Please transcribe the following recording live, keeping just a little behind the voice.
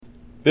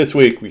This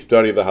week we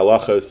study the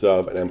halachas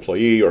of an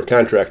employee or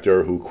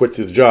contractor who quits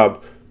his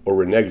job or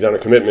reneges on a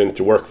commitment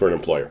to work for an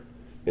employer.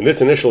 In this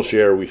initial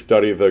share, we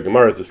study the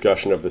Gemara's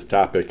discussion of this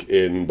topic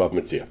in Bav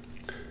Metzia.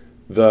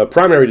 The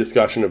primary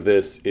discussion of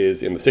this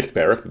is in the 6th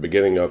parak, the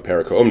beginning of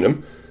Parak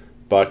HaOmnim,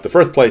 but the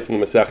first place in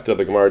the Masechta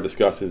the Gemara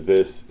discusses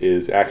this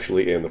is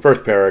actually in the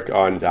first parak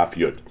on Daf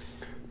Yud.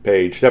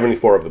 Page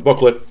 74 of the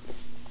booklet,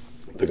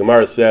 the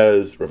Gemara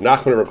says, Rav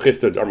Nachman and Rav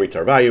Chisda Amri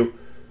Tarvayu.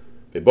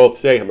 They both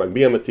say,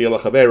 Hamagbiya Metzia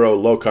Lachavero,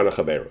 Lo Kana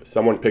Chavero.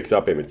 Someone picks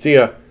up a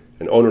Metzia,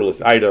 an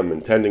ownerless item,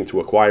 intending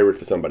to acquire it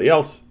for somebody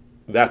else.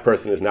 That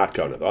person is not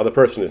Kona. The other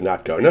person is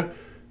not Kona.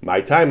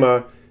 My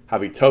taima,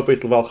 Havi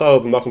Tofes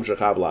Levalchov, Makum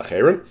Shechav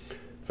Lacherim.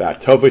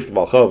 Vat Tofes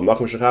Levalchov,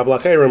 Makum Shechav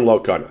Lacherim, Lo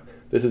Kana.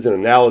 This is an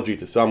analogy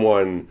to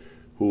someone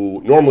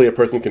who, normally a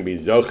person can be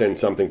zochen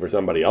something for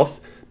somebody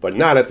else, but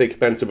not at the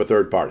expense of a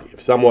third party.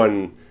 If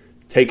someone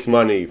takes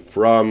money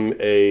from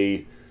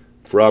a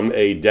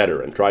debtor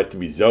and tries to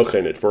be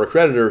zochen it for a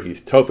creditor, he's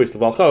tofes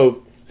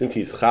levalchov, since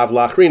he's chav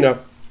lachrina,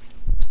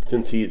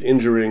 since he's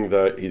injuring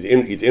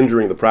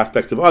the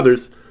prospects of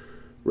others.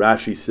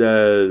 Rashi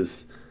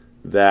says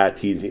that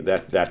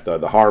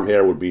the harm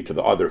here would be to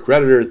the other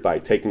creditors by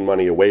taking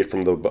money away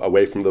from the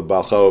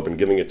balchov and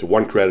giving it to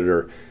one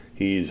creditor.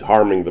 He's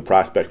harming the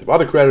prospects of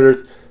other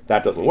creditors.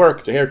 That doesn't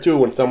work. So here too,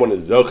 when someone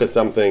is zochen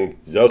something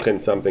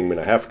min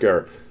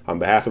hafker on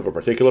behalf of a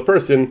particular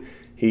person,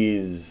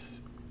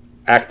 he's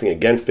acting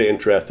against the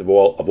interest of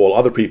all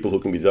other people who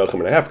can be zochem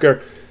and a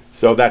hefker,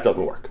 so that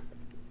doesn't work.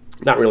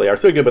 Not really our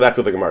sugya, but that's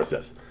what the Gemara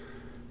says.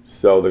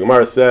 So the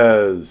Gemara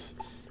says,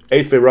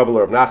 Eisvei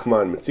Raveler of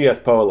Nachman,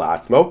 Metzias Poel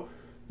La'atzmo.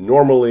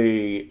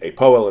 Normally, a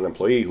Poel, an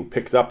employee who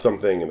picks up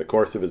something in the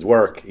course of his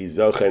work, he's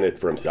zochen it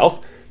for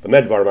himself. When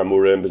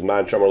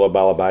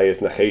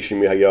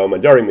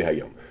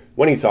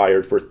he's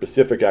hired for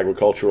specific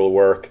agricultural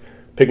work,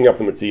 picking up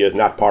the Metzia is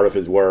not part of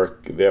his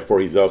work,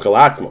 therefore he's zochel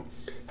La'atzmo.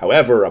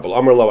 However,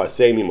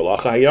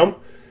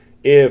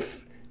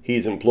 if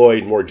he's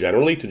employed more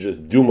generally to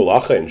just do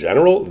malacha in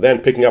general, then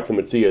picking up the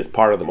Metzia is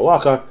part of the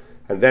malacha,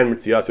 and then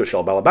Metziaso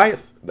shel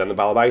Balabayas. Then the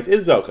Balabayas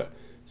is Zocha.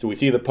 So we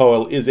see the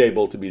Poel is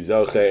able to be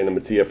Zocha in a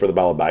Metzia for the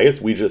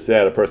Balabayas. We just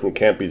said a person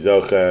can't be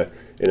Zocha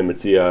in a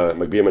Metzia,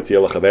 Magbiya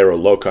Metzia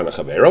Lechavero, Lo Kana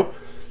Chavero.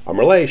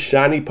 Amarle,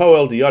 Shani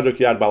Poel, Diyaduk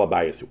Yad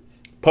Balabayasu.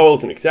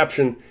 Poel's an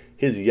exception.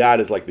 His Yad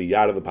is like the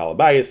Yad of the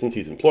Balabayas. Since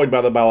he's employed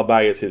by the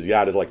Balabayas, his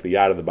Yad is like the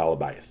Yad of the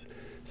Balabayas.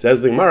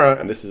 Says the Gemara,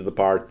 and this is the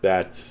part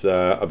that's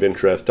of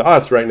interest to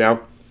us right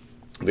now.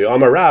 The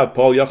Amarav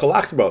Paul Yachal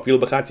Achsbo Fil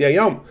B'Chatzi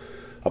Hayom.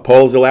 A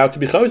Paul is allowed to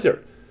be choser.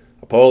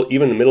 A Paul,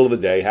 even in the middle of the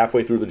day,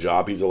 halfway through the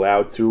job, he's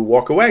allowed to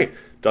walk away.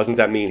 Doesn't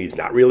that mean he's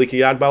not really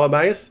Kiyad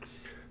Balabayas?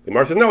 The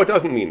Gemara says, no, it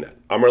doesn't mean that.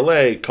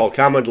 Amarle Kol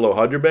Kamad Lo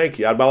Hadrabe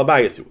Kiyad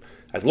Balabayasu.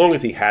 As long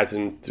as he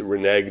hasn't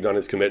reneged on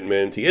his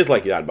commitment, he is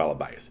like Kiyad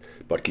Balabayas.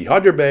 But Ki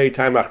Hadrabe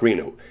Time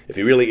Achrinu. If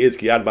he really is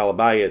Kiyad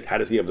Balabayas, how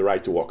does he have the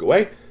right to walk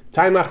away?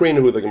 Time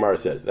Achrinu, who the Gemara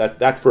says.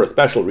 That's for a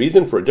special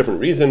reason, for a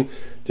different reason.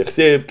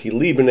 Tichsev Ki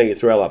Li B'nei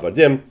Yisrael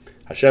Avadim.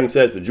 Hashem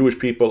says the Jewish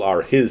people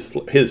are His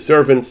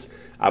servants.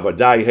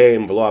 Avadai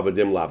Heim V'lo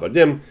Avadim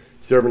La'avadim.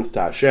 Servants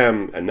to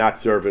Hashem and not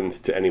servants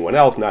to anyone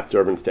else, not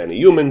servants to any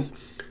humans.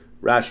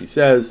 Rashi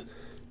says,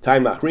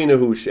 Time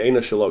Achrinu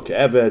She'ena Shelo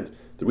Ke'eved.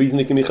 The reason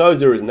he can be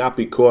choser is not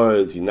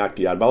because he's not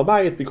Kiyad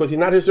Balabayas, it's because he's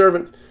not his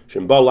servant.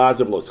 Shem Bo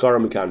Lazav Lo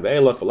Schara Mikan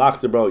Ve'elach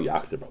V'lachzerbo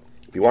Yachzerbo.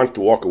 If he wants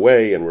to walk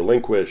away and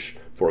relinquish,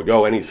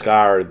 forego any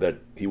schar that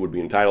he would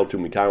be entitled to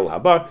Mikan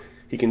L'Haba,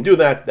 he can do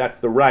that. That's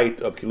the right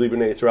of Ki Li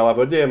B'nei Yisrael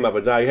Avadim,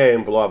 Avadai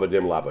Heim V'lo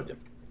Avadim La'avadim.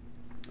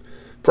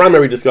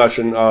 Primary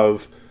discussion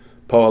of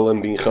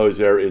Poelim being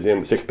choser is in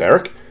the 6th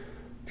parak.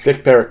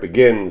 6th parak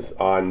begins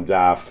on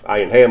Daf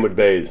Ayin Hey Amud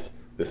Beis.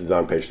 This is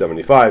on page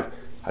 75.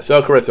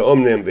 Hasokares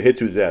Omnim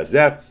v'hitu zeh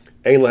zeh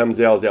ein lehem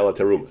zel zel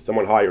terumas.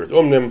 Someone hires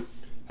Omnim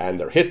and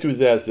they're hitu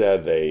zeh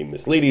zeh. They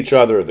mislead each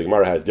other. The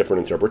Gemara has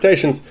different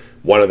interpretations.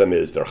 One of them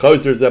is they're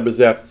choser zeh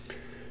b'zeh.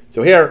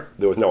 So here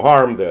there was no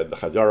harm. The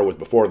chazara was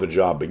before the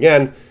job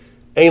began.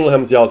 Ein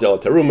lehem zel zel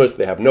terumas.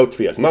 They have no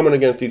tfias mammon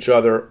against each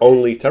other.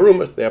 Only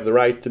terumas. They have the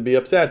right to be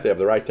upset. They have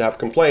the right to have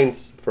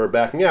complaints for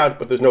backing out,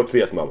 but there's no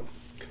tfias mammon.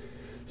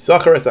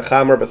 Sachar es a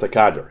chamer v'es a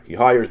kader. He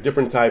hires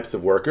different types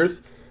of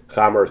workers.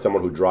 Chamer is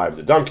someone who drives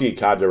a donkey.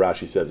 Kader,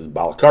 Rashi says, is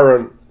Bal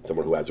Karan,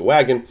 someone who has a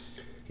wagon.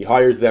 He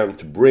hires them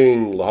to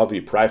bring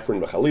Lahavi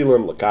Praifrin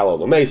V'chalilim, Lakalo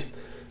Lames,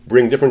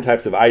 bring different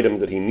types of items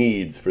that he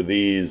needs for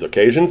these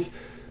occasions.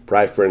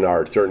 Praifrin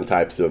are certain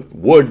types of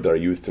wood that are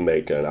used to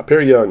make an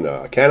apirion,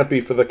 a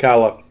canopy for the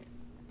kala.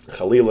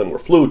 Chalilim were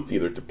flutes,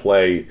 either to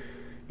play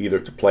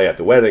at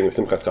the wedding,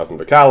 Simchas Chazan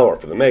V'kala, or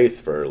for the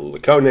mace, for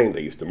Likoning.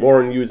 They used to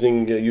mourn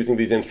using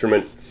these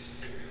instruments.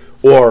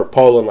 Or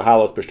Paul and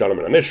Lahalos Bishtanim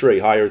and Amishra, he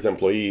hires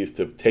employees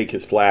to take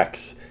his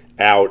flax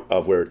out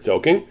of where it's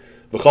soaking.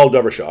 V'chol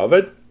davar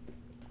she'aved.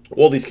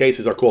 All these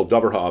cases are called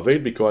davar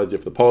ha'aved because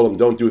if the Polim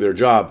don't do their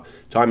job,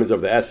 time is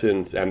of the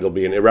essence and there'll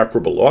be an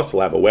irreparable loss.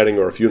 He'll have a wedding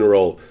or a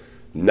funeral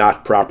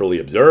not properly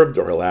observed,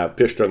 or he'll have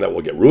pishtan that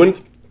will get ruined.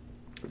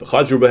 The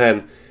chazru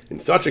behen. In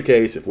such a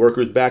case, if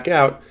workers back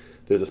out,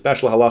 there's a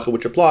special halacha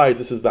which applies.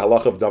 This is the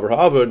halacha of Davar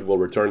Ha'avod. We'll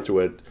return to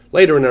it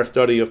later in our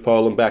study of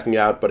Poel backing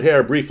out. But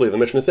here, briefly, the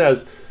Mishnah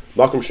says,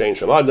 Makom shein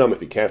sham adam, if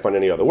he can't find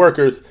any other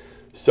workers,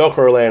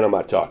 socher lein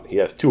amatan. He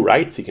has two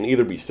rights. He can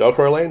either be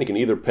socher lein, he can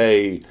either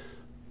pay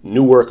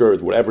new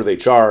workers whatever they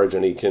charge,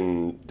 and he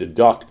can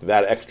deduct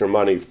that extra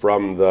money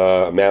from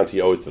the amount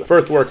he owes to the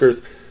first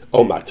workers,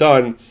 o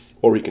matan,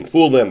 or he can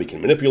fool them, he can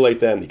manipulate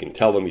them, he can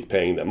tell them he's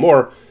paying them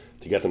more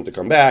to get them to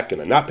come back and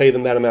then not pay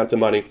them that amount of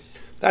money.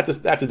 That's a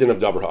din of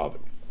Davar Ha'avod.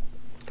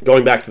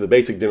 Going back to the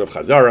basic din of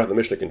Chazara, the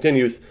Mishnah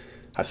continues,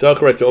 he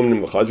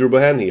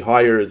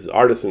hires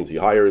artisans, he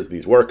hires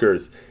these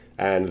workers,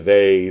 and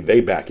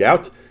they back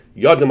out.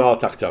 Yadam al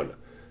tachtona.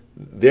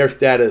 Their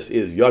status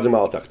is Yadam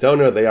al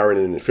tachtona, they are in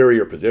an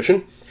inferior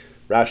position.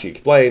 Rashi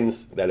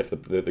explains that if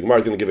the Gemara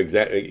is going to give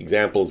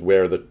examples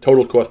where the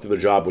total cost of the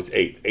job was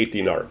 8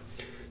 dinar.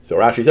 So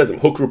Rashi says,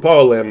 Hukru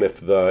po'alim,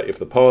 if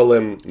the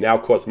po'alim now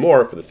costs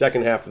more for the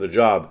second half of the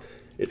job,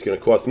 it's going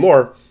to cost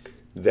more,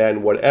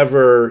 then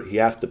whatever he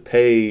has to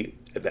pay,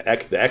 the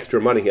extra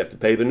money he has to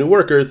pay the new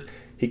workers,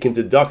 he can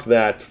deduct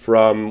that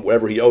from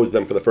whatever he owes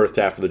them for the first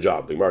half of the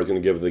job. The Gemara is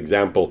going to give the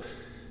example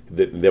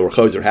that they were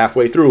choser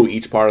halfway through.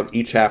 Each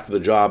half of the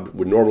job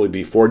would normally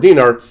be 4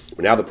 dinar,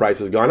 but now the price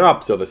has gone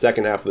up, so the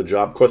second half of the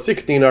job costs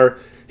 6 dinar.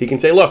 He can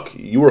say, look,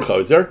 you were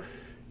choser,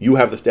 you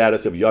have the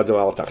status of Yadam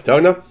al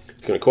Tachtona.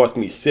 It's going to cost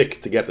me 6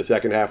 to get the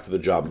second half of the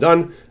job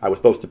done. I was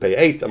supposed to pay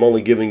 8. I'm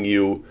only giving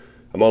you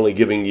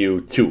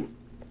 2.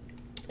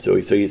 So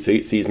he's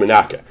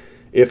menaka.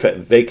 If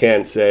they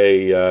can't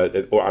say,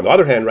 or on the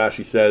other hand,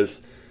 Rashi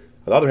says,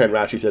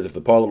 if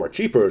the polim are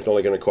cheaper, it's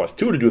only going to cost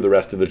 2 to do the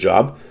rest of the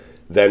job.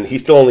 Then he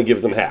still only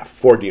gives them half,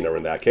 4 dinar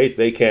in that case.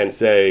 They can't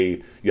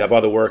say, you have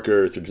other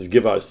workers, so just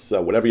give us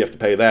whatever you have to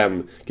pay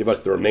them, give us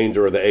the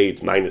remainder of the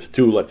 8 minus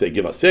 2, let's say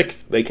give us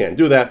 6. They can't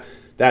do that.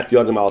 That's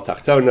Yadam al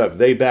Tachtona. If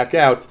they back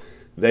out,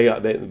 they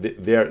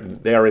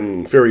are in an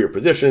inferior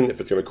position.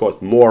 If it's going to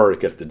cost more, it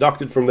gets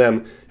deducted from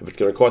them. If it's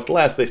going to cost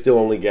less, they still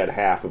only get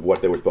half of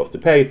what they were supposed to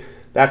pay.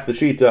 That's the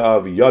shita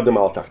of Yadam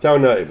al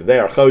Tachtona. If they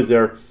are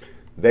choser,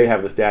 they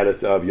have the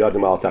status of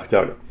Yadam al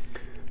Tachtona.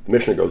 The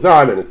Mishnah goes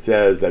on and it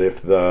says that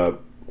if the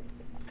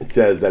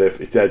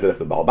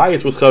Baal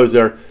Bayis was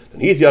choser,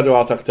 then he's Yadam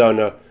al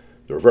Tachtona.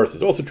 The reverse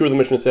is also true. The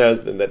Mishnah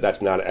says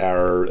that's not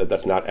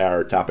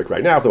our topic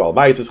right now. If the Baal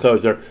Bayis is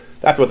choser,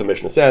 that's what the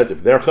Mishnah says.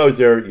 If they're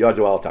choser,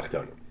 Yadu al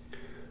Tachtona.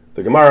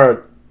 The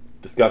Gemara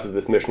discusses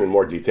this Mishnah in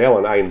more detail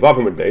on Ayin Vav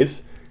Amud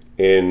Beis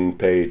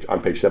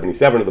on page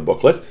 77 of the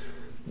booklet.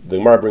 The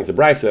Gemara brings the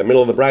Brisa,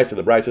 middle of the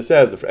Brisa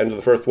says, the end of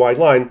the first wide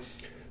line,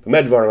 the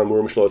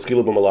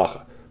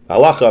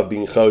halacha of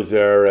being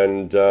choser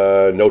and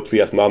no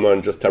tfias mama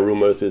and just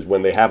tarumas is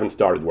when they haven't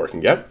started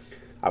working yet.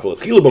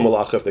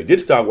 If they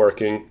did start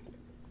working,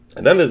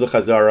 and then there's a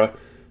chazara,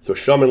 so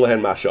shaman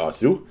lehen masha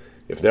asu.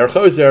 If they're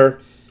choser,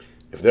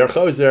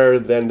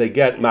 then they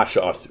get masha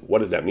asu. What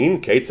does that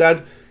mean?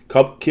 Keitzad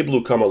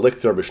kiblu kama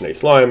liktzar b'shnei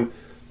slime.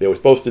 They were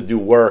supposed to do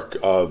work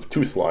of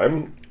 2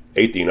 slime,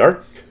 8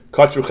 dinar.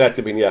 Katru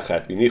chetzia v'niach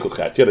v'nichu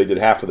chetzia. They did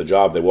half of the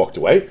job. They walked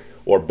away.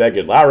 Or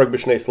beged larag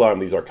b'shnei slime.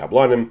 These are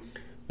kablanim.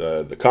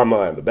 The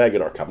kama and the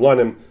beged are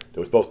kablanim. They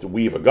were supposed to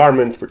weave a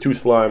garment for 2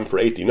 slime for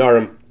 8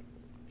 dinarim.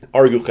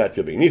 Argu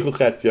chetzia v'nichu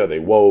chetzia. They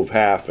wove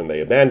half and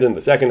they abandoned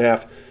the second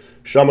half.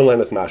 Shaman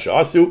lenas masha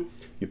asu.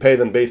 You pay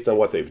them based on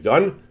what they've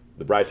done.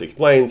 The Brisa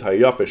explains,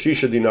 Hayafa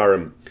Shisha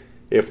Dinarim,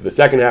 if the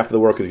second half of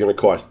the work is going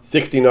to cost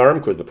 6 dinarim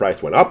because the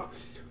price went up,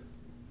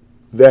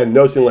 then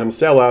Nosin Lehem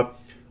Sela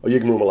or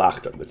Yigmru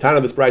Malachtam. The Tana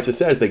of this Brisa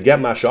says they get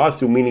Masha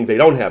Asu, meaning they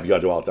don't have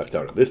Yadu al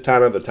Tachtona. This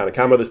Tana, the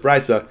Tanakama of this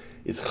Brisa,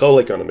 is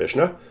Cholek on the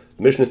Mishnah.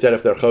 The Mishnah said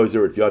if they're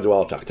Choser, it's Yadu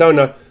al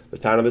Tachtona. The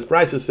Tana of this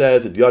Brisa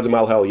says it's Yadu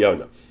al Hel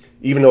Yona.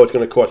 Even though it's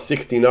going to cost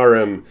 6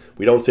 dinarim,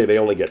 we don't say they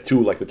only get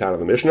 2 like the Tana of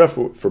the Mishnah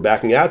for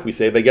backing out. We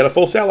say they get a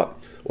full Sela.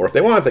 Or if they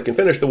want, they can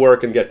finish the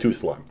work and get 2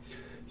 slime.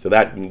 So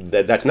that's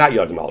not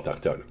Yadam al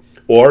Tachtona.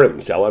 Or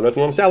Sela and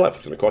Muslim Sela. If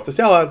it's going to cost a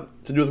Sela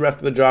to do the rest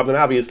of the job, then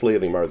obviously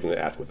the Gemara is going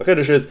to ask what the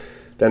Chiddush is.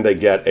 Then they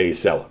get a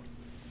Sela.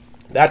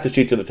 That's a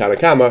sheet of the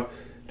Tanakama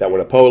that when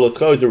a Poel is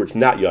Choser, it's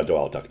not Yadu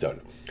al Tachtona.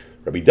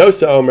 Rabbi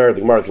Dosa Omer,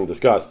 the Gemara is going to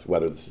discuss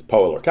whether this is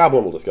Poel or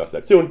Kabbalah. We'll discuss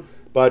that soon.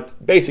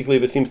 But basically,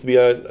 there seems to be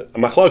a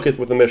machlokus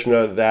with the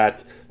Mishnah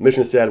that the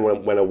Mishnah said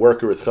when a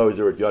worker is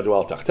Choser, it's Yadu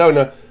al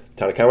Tachtona.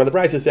 Tanakama the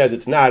Brisa says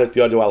it's not, it's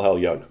Yadu al Hel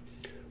Yona.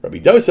 Rabbi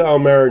Dosa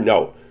Omer,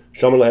 no.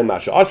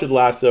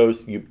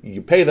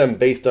 You pay them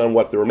based on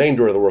what the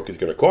remainder of the work is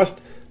going to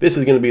cost. This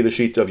is going to be the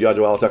sheet of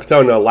Yadu al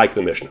Tachtona, like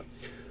the Mishnah.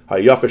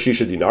 Hayafa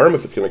Shisha Dinarim,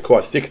 if it's going to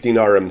cost 6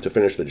 dinarim to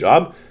finish the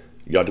job,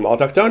 Yadu al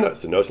Tachtona,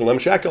 so no salem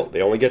shekel.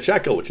 They only get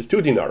shekel, which is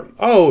 2 dinarim.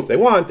 Oh, if they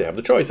want, they have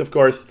the choice, of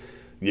course.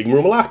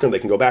 Yigmru Malachtam, they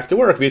can go back to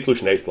work. V'yitlu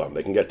shnei slam,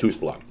 they can get 2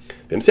 slam.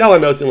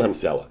 V'imsela no salem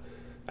sela.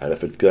 And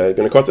if it's going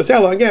to cost a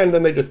sela again,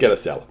 then they just get a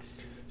sela.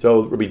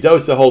 So Rabbi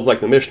Dosa holds like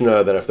the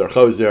Mishnah that if they're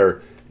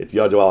choser, it's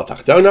Yadu al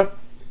Tachtona.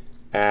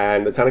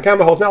 And the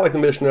Tanakama holds not like the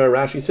Mishnah.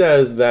 Rashi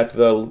says that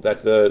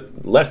the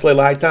less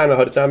leilai tana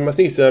hadatam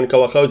masnisa and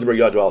kol choser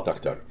Yadu al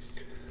Tachtona.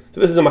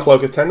 So this is a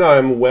machlokas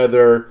tanaim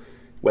whether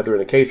whether in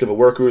the case of a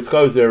worker who's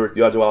choser, it's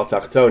yadu al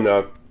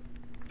tachtona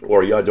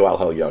or yadu al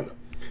halyona.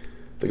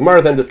 The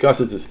Gemara then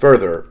discusses this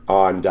further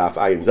on Daf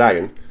Ayin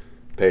Zayin,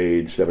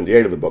 page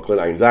 78 of the booklet,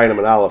 Ayin Zayin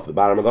Amud Aleph, the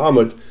bottom of the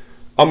Amud,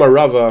 Amar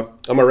Rav,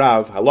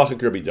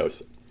 halachic Rabbi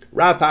Dosa.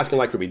 Rav Paskin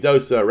like Rabbi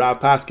Dosa, Rav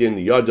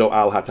Paskin yadu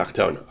al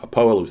hatachtona. A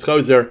poel who's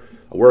choser,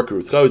 a worker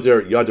who's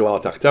choser, yadu al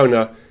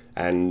tachtona,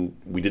 and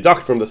we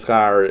deduct from the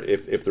schar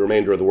if the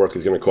remainder of the work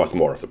is going to cost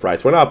more. If the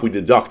price went up, we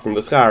deduct from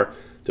the schar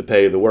to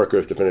pay the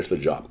workers to finish the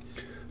job.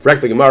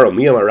 Frek the Gemara,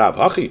 miyam Rav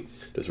hachi.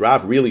 Does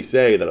Rav really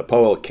say that a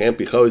poel can't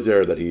be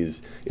choser, that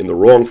he's in the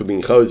wrong for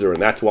being choser,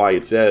 and that's why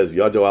it says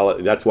yadu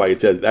al? That's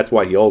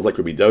why he holds like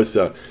Rabbi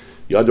Dosa,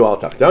 yadu al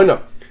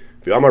tachtona.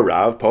 V'amar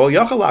Rav, poel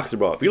yachal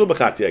lachzerba afilu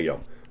b'chatzi hayom.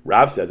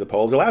 Rav says a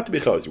poel is allowed to be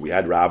choser. We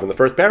had Rav in the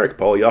first parak,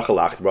 poel yachal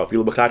lachzerba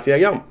afilu b'chatzi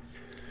hayom.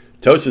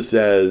 Tosfos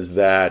says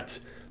that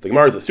the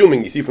Gemara is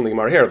assuming, you see from the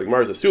Gemara here, the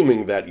Gemara is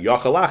assuming that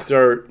yachal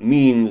lachzer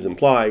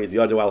implies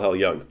yadu al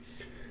halyona.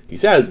 He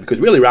says, because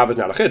really Rav is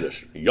not a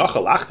chiddush.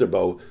 Yachal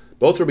lachzerbo,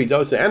 both Rabbi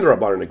Dosa and the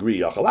Rabbanan agree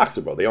yachal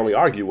lachzerbo. They only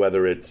argue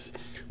whether it's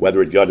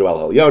yadu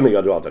al halyona,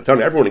 yadu al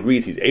tachtona. Everyone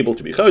agrees he's able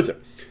to be choser.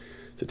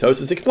 So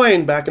Tosfos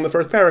explained back in the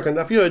first parak on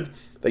Daf Yud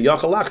that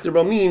yachal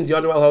lachzerbo means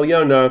yadu al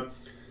halyona,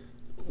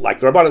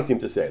 like the Rabbanan seem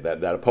to say,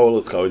 that a poel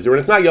is choser and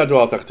it's not yadu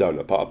al tachtona.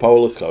 A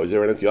poel is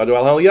choser and it's yadu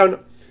al halyona.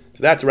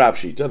 So that's Rav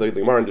Shita. The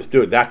Gemara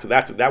understood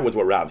that was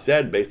what Rav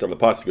said based on the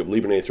pasuk of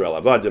Libnei Yisrael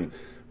Avadim.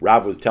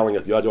 Rav was telling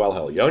us yadu al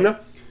halyona.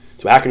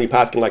 So how can he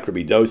paskin like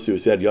Rabbi Dosa who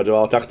said yadu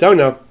al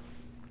tachtona?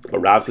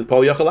 But Rav says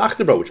poel yachal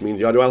lachzerbo, which means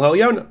yadu al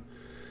halyona.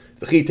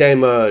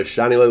 V'chitema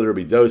shani le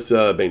Rabbi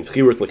Dosa bein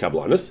schirus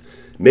lekablanus.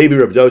 Maybe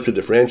Rabbi Dosa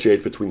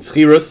differentiates between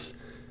schirus,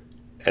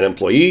 an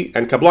employee,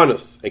 and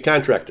kablanus, a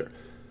contractor.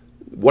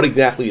 What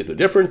exactly is the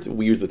difference?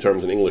 We use the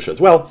terms in English as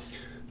well.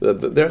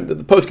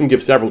 The post can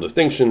give several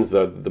distinctions.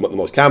 The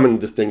most common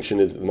distinction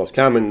is the most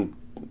common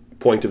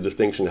point of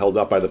distinction held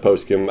up by the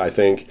poskim, I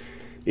think,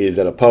 is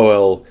that a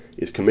poel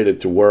is committed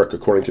to work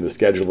according to the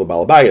schedule of the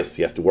balabayas.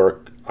 He has to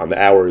work on the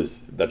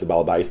hours that the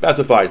balabayas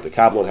specifies. The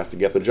kablan has to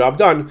get the job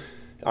done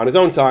on his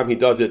own time. He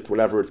does it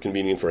whenever it's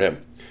convenient for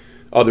him.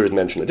 Others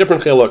mention a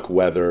different chiluk,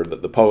 whether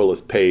the poel is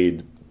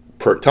paid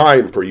per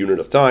time, per unit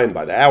of time,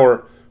 by the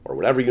hour, or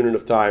whatever unit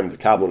of time. The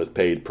kablan is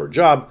paid per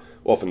job.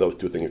 Often those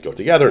two things go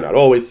together, not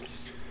always.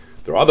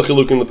 There are other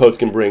chilukim the post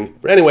can bring.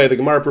 But anyway, the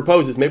Gemara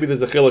proposes maybe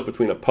there's a chiluk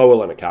between a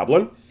poel and a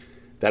kablan.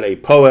 That a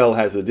poel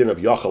has the din of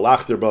yachal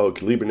lachzerbo,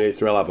 Libnei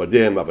Yisrael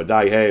avadim,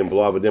 avadai heim,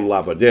 v'lo avadim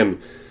lavadim.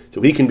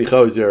 So he can be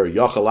choser,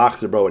 yachal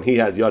lachzerbo, and he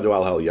has yadu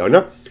al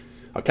halyona.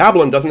 A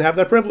kablan doesn't have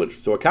that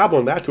privilege. So a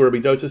kablan, that's where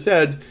Rabbi Dosa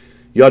said,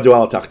 yadu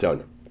al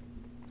tachtona.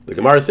 The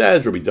Gemara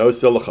says, Rabbi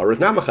Dosa l'char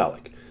is not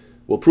machalik.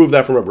 We'll prove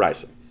that from a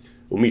brisa.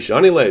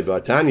 Umishani le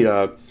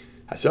v'atanya,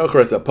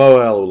 hasochres a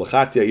poel,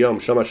 u'lachatzi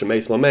hayom, shama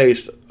shemeis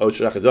lamesh,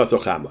 oshachazos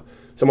ochama.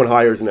 Someone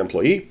hires an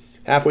employee.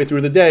 Halfway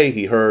through the day,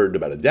 he heard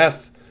about a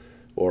death,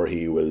 or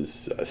he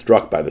was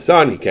struck by the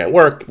sun, he can't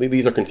work.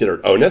 These are considered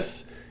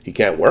onus. He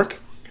can't work.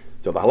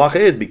 So the halacha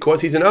is,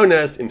 because he's an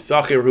onus, im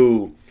sachir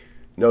hu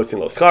nosin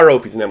lo scharo,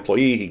 if he's an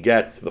employee, he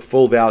gets the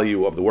full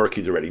value of the work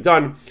he's already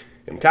done.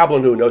 Im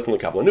kablan hu nosin lo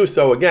kablanu.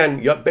 So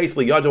again,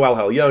 basically yadu al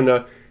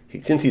halyona,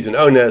 since he's an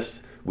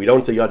onus, we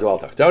don't say yadu al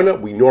tachtona.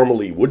 We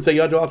normally would say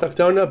yadu al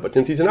tachtona, but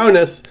since he's an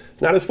onus,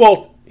 it's not his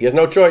fault. He has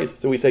no choice.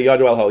 So we say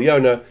yadu al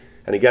halyona,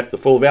 and he gets the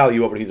full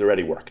value of what he's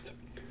already worked.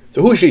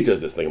 So whose shita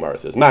is this? The Gemara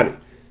says, Mani.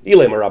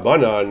 Ilem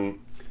Rabbanan,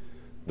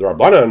 the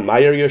Rabbanan,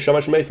 Mayer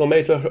Yeshamash Meisla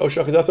Meisla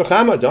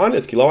Oshachazasachama, Don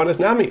is Kiloanis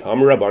Nami,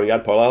 Amr Rabban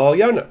Yad Poel al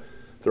Halyona.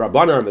 The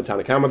Rabbanan, the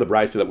Tanakama, the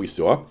Brisa that we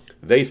saw,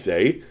 they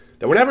say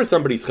that whenever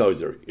somebody's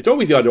choser, it's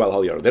always Yadu al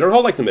Halyona. They don't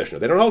hold like the Mishnah.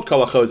 They don't hold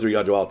Kol HaChoser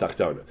Yadu al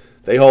Tachtona.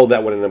 They hold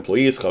that when an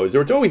employee is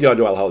choser, it's always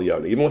Yadu al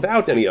Halyona, even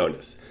without any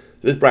onus.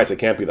 This Brisa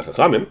can't be the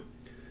Chachamim,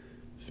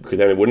 because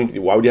then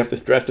why would you have to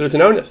stress that it's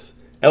an onus?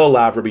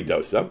 Elalav Rabbi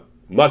Dosa,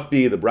 must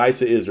be the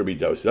Brisa is Rabbi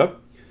Dosa.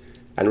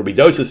 And Rabbi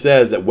Dosa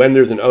says that when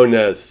there's an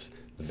onus,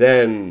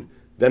 then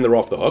they're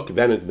off the hook.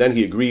 Then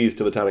he agrees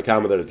to the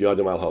Tanakama that it's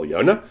Yadim al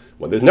Halyona.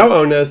 When there's no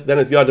onus, then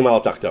it's Yadim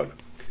al Tachtona.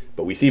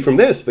 But we see from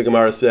this, the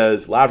Gemara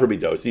says, Lav Rabbi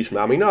Dosa,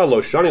 Shma Mina,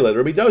 Lo Shani Le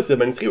Rabbi Dosa,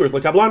 Ben Schiros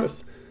Le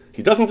Kablanus.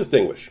 He doesn't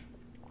distinguish.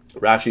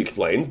 Rashi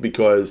explains,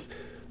 because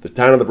the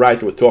Tana of the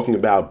Brisa was talking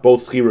about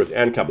both Schiros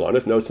and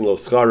Kablanus, Nosin Lo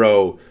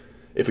Scharo,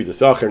 if he's a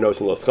Sacher,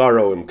 Nosin Lo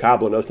Scharo, Im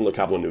Kabla, Nosin Lo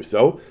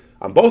Kablanuso.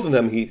 On both of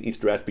them, he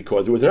stressed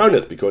because it was an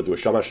onus, because it was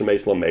Shama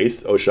Shemeis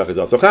Lameis, Oshach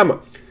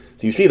Asochama.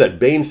 So you see that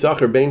Bein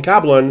Sacher, Bein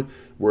Kablan,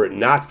 were it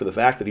not for the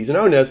fact that he's an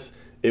onus,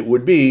 it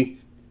would be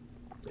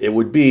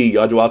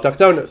Yadu al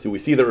Tachtona. So we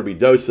see that Rabbi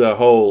Dosa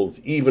holds,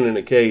 even in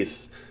a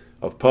case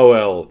of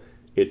Poel,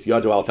 it's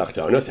Yadu al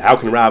Tachtona. So how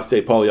can Rav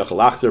say Poel Yachal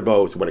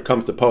Achzerbo? So when it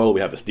comes to Poel, we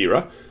have a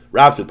stira.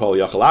 Rav said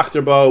Poel Yachal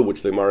Achzerbo,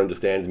 which the Gemara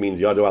understands means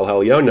Yadu al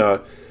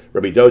Halyona.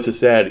 Rabbi Dosa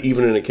said,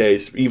 even a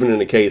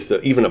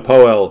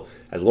Poel,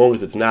 as long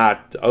as it's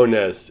not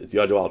onus, it's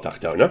Yadu al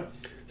Tachtona.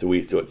 So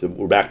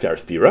we're back to our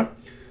stira.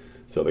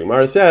 So the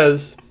Gemara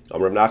says,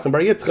 Amar Rav Nachman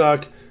bar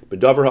Yitzchak,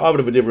 B'davar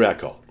ha'avda v'divrei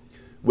hakol.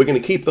 we are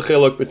going to keep the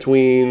chiluk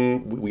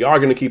between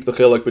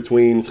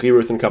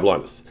schirus and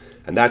kablanis.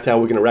 And that's how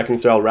we're going to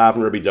reconcile Rav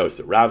and Rabbi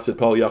Dosa. Rav said,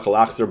 Pol yachal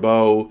achzer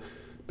bo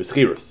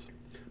b'schirus.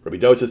 Rabbi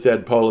Dosa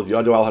said, Pol is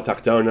yadu al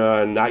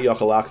hataktona, and not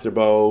yachal achzer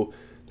bo,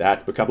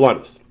 that's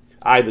b'kablanis.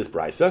 This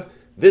brisa.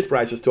 This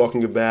brisa is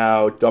talking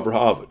about davar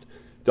ha'avod.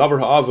 Davar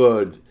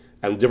ha'avod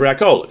and divrei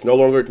hakol.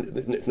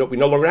 We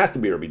no longer has to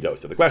be Rabbi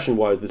Dosa. The question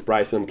was, this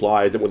brisa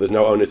implies that when there's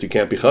no onus, you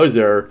can't be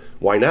choser.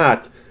 Why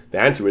not? The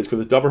answer is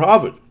because it's davar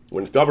ha'avod.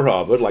 When it's davar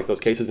ha'avod, like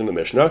those cases in the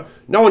Mishnah,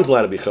 no one's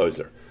allowed to be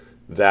choser.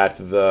 That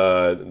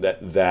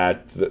Rashi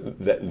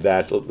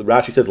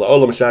says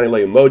la'olam shani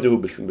le'imodu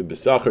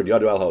b'sachar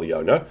yadu al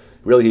halyona.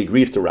 Really, he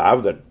agrees to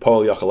Rav that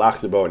pol yachal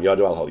achzebo and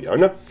yadu al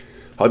halyona.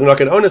 Hadunak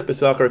an onus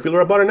b'sachar if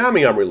you're rabbanan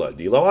nami amrila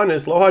di lo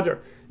onus lo hadar.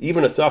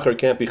 Even a sachar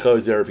can't be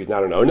choser if he's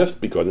not an onus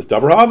because it's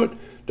davar ha'avod.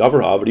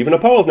 Davar ha'avod, even a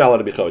pol is not allowed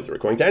to be choser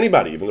according to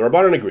anybody. Even the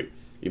rabbanan agree.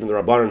 Even the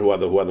rabbanan who are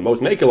the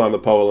most makel on the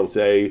pol and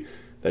say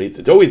that he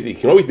can always be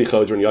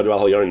choser and yadu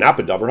al halyona, not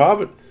but davar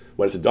ha'avod.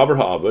 When it's a davar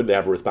ha'avod, they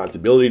have a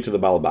responsibility to the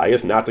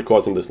balabayas not to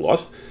cause him this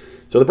loss.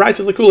 So the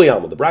brisa is the kuli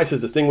alma. The brisa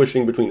is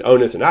distinguishing between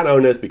onus and not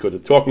onus because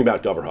it's talking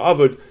about davar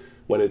ha'avod.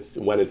 When it's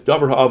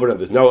davar ha'avod and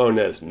there's no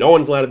onus, no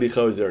one's allowed to be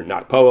choser,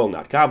 not poel,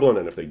 not kablan,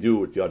 and if they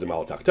do, it's yadam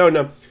al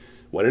taktona.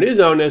 When it is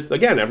onus,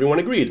 again, everyone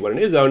agrees. When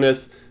it is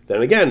onus,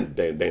 then again,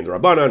 bein the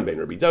rabbanan, bein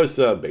Rabbi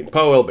Dosa, bein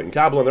poel, bein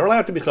kablan, they're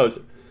allowed to be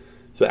choser.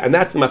 So, and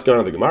that's the maskana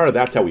of the Gemara.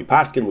 That's how we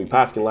paskin. We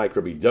paskin like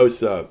Rabbi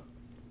Dosa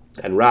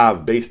and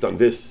Rav, based on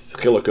this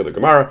chiluk of the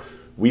Gemara,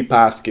 we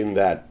paskin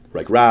that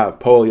like Rav,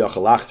 Pol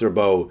Yachal Achzer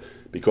Bo,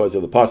 because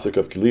of the pasuk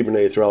of Kili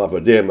B'nei Yisrael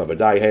Avadim,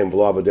 Avadai Hem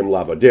V'lo Avadim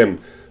Lavadim.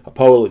 A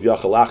Pol is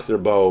Yachal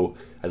Achzer Bo.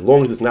 As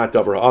long as it's not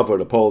Davar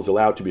Ha'avod, a Pol is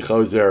allowed to be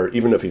choser,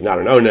 even if he's not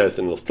an onus,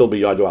 and it'll still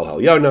be Yadu Al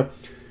Halyona.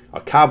 A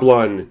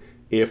Kablan,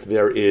 if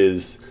there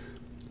is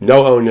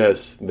no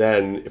onus,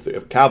 then if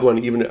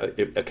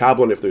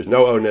there's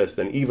no onus,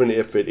 then even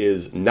if it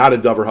is not a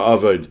Davar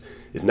Ha'avod,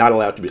 is not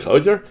allowed to be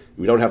choser.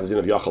 We don't have the din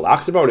of Yachal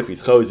Achzer Bo, and if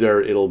he's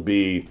choser, it'll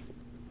be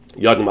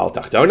Yadam al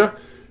Tachtona.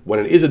 When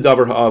it is a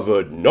davar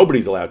ha'avod,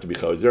 nobody's allowed to be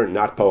choser,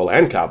 not poel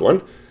and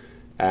kablan,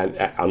 and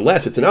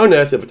unless it's an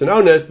onus. If it's an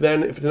onus,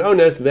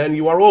 then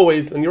you're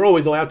always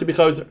allowed to be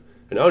choser.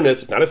 An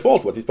onus, it's not his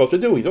fault. What's he supposed to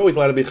do? He's always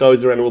allowed to be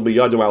choser, and it will be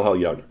yadam al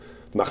halyona.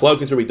 The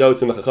machlokas Rabbi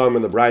Dosa and the Chacham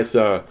and the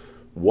Brisa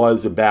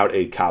was about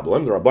a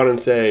kablan. The Rabbanan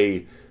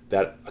say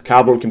that a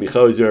kablan can be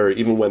choser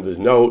even when there's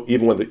no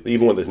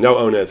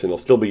onus, and it'll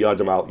still be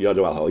yadu al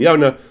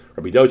halyona.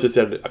 Rabbi Dosa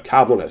said that a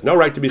kablan has no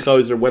right to be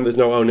choser when there's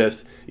no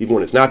onus, even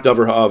when it's not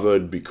davar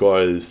ha'avod,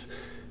 because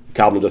the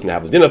kablan doesn't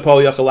have the din of pol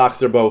yachal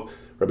achzer bo.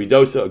 Rabbi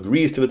Dosa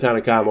agrees to the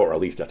Tanakama, or at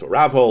least that's what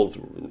Rav holds,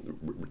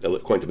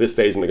 according to this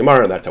phase in the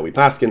Gemara, and that's how we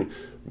paskin.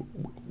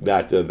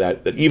 That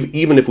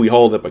even if we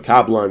hold that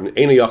bakablan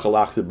ain't a yachal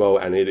achzer bo,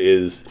 and it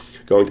is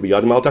going to be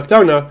yadam al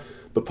taktona,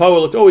 but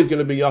pol it's always going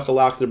to be yachal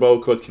achzer bo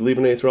because Kili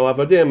B'nei Yisrael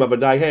Avadim,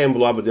 Avadai Hem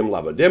V'lo Avadim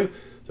Lavadim.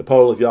 So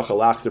pol is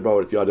yachal achzer bo,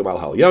 it's yadam al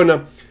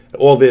halyona.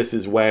 All this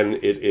is when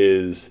it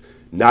is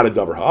not a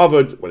davar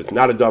ha'avod.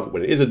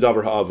 When it is a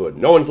davar ha'avod,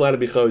 no one's allowed to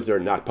be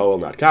choser, not poel,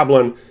 not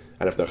kablan.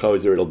 And if they're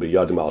choser, it'll be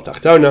yadam al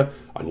tachtona.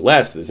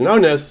 Unless there's an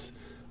onus.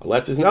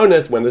 When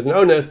there's an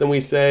onus, then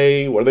we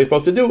say, what are they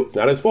supposed to do? It's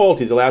not his fault.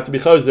 He's allowed to be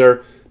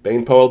choser.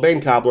 Bein poel,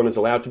 bein kablan is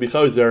allowed to be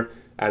choser,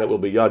 and it will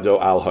be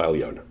yado al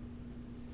ha'elyona.